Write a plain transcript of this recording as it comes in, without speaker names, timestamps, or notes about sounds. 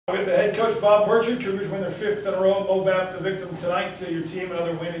We got the head coach, Bob Burchard. Cougars win their 5th in a row. MoBap, the victim tonight. Your team,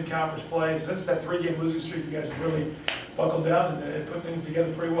 another win in conference play. Since that 3-game losing streak, you guys have really buckled down and put things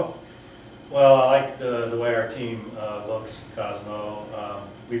together pretty well. Well, I like the way our team looks, Cosmo.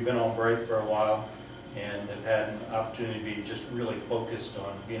 We've been on break for a while and have had an opportunity to be just really focused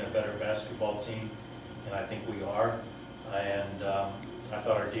on being a better basketball team, and I think we are. And I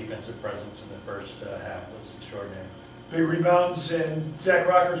thought our defensive presence in the first half was extraordinary. Big rebounds, and Zach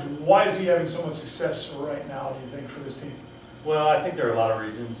Rockers, why is he having so much success right now, do you think, for this team? Well, I think there are a lot of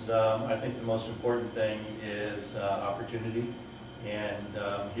reasons. I think the most important thing is opportunity, and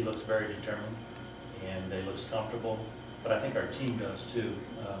he looks very determined, and he looks comfortable. But I think our team does too,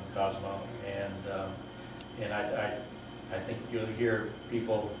 Cosmo, and I think you'll hear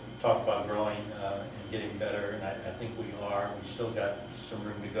people talk about growing and getting better, and I think we are. We've still got some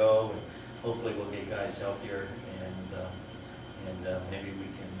room to go, and hopefully we'll get guys healthier, and maybe we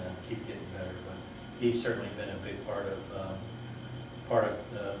can keep getting better. But he's certainly been a big part of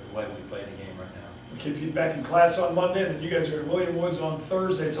the way we play the game right now. The kids get back in class on Monday, and then you guys are at William Woods on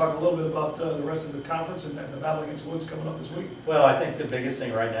Thursday. Talk a little bit about the rest of the conference and the battle against Woods coming up this week. Well, I think the biggest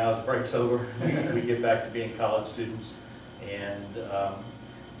thing right now is break's over. We get back to being college students, and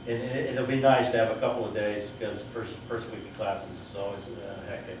it'll be nice to have a couple of days, because first week of classes is always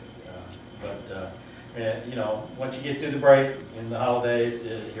hectic. You know, once you get through the break in the holidays,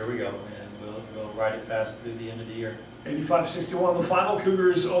 here we go, and we'll ride it fast through the end of the year. 85-61 the final.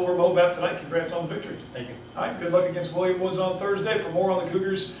 Cougars over MoBap tonight. Congrats on the victory. Thank you. All right, good luck against William Woods on Thursday. For more on the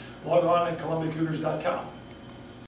Cougars, log on at ColumbiaCougars.com.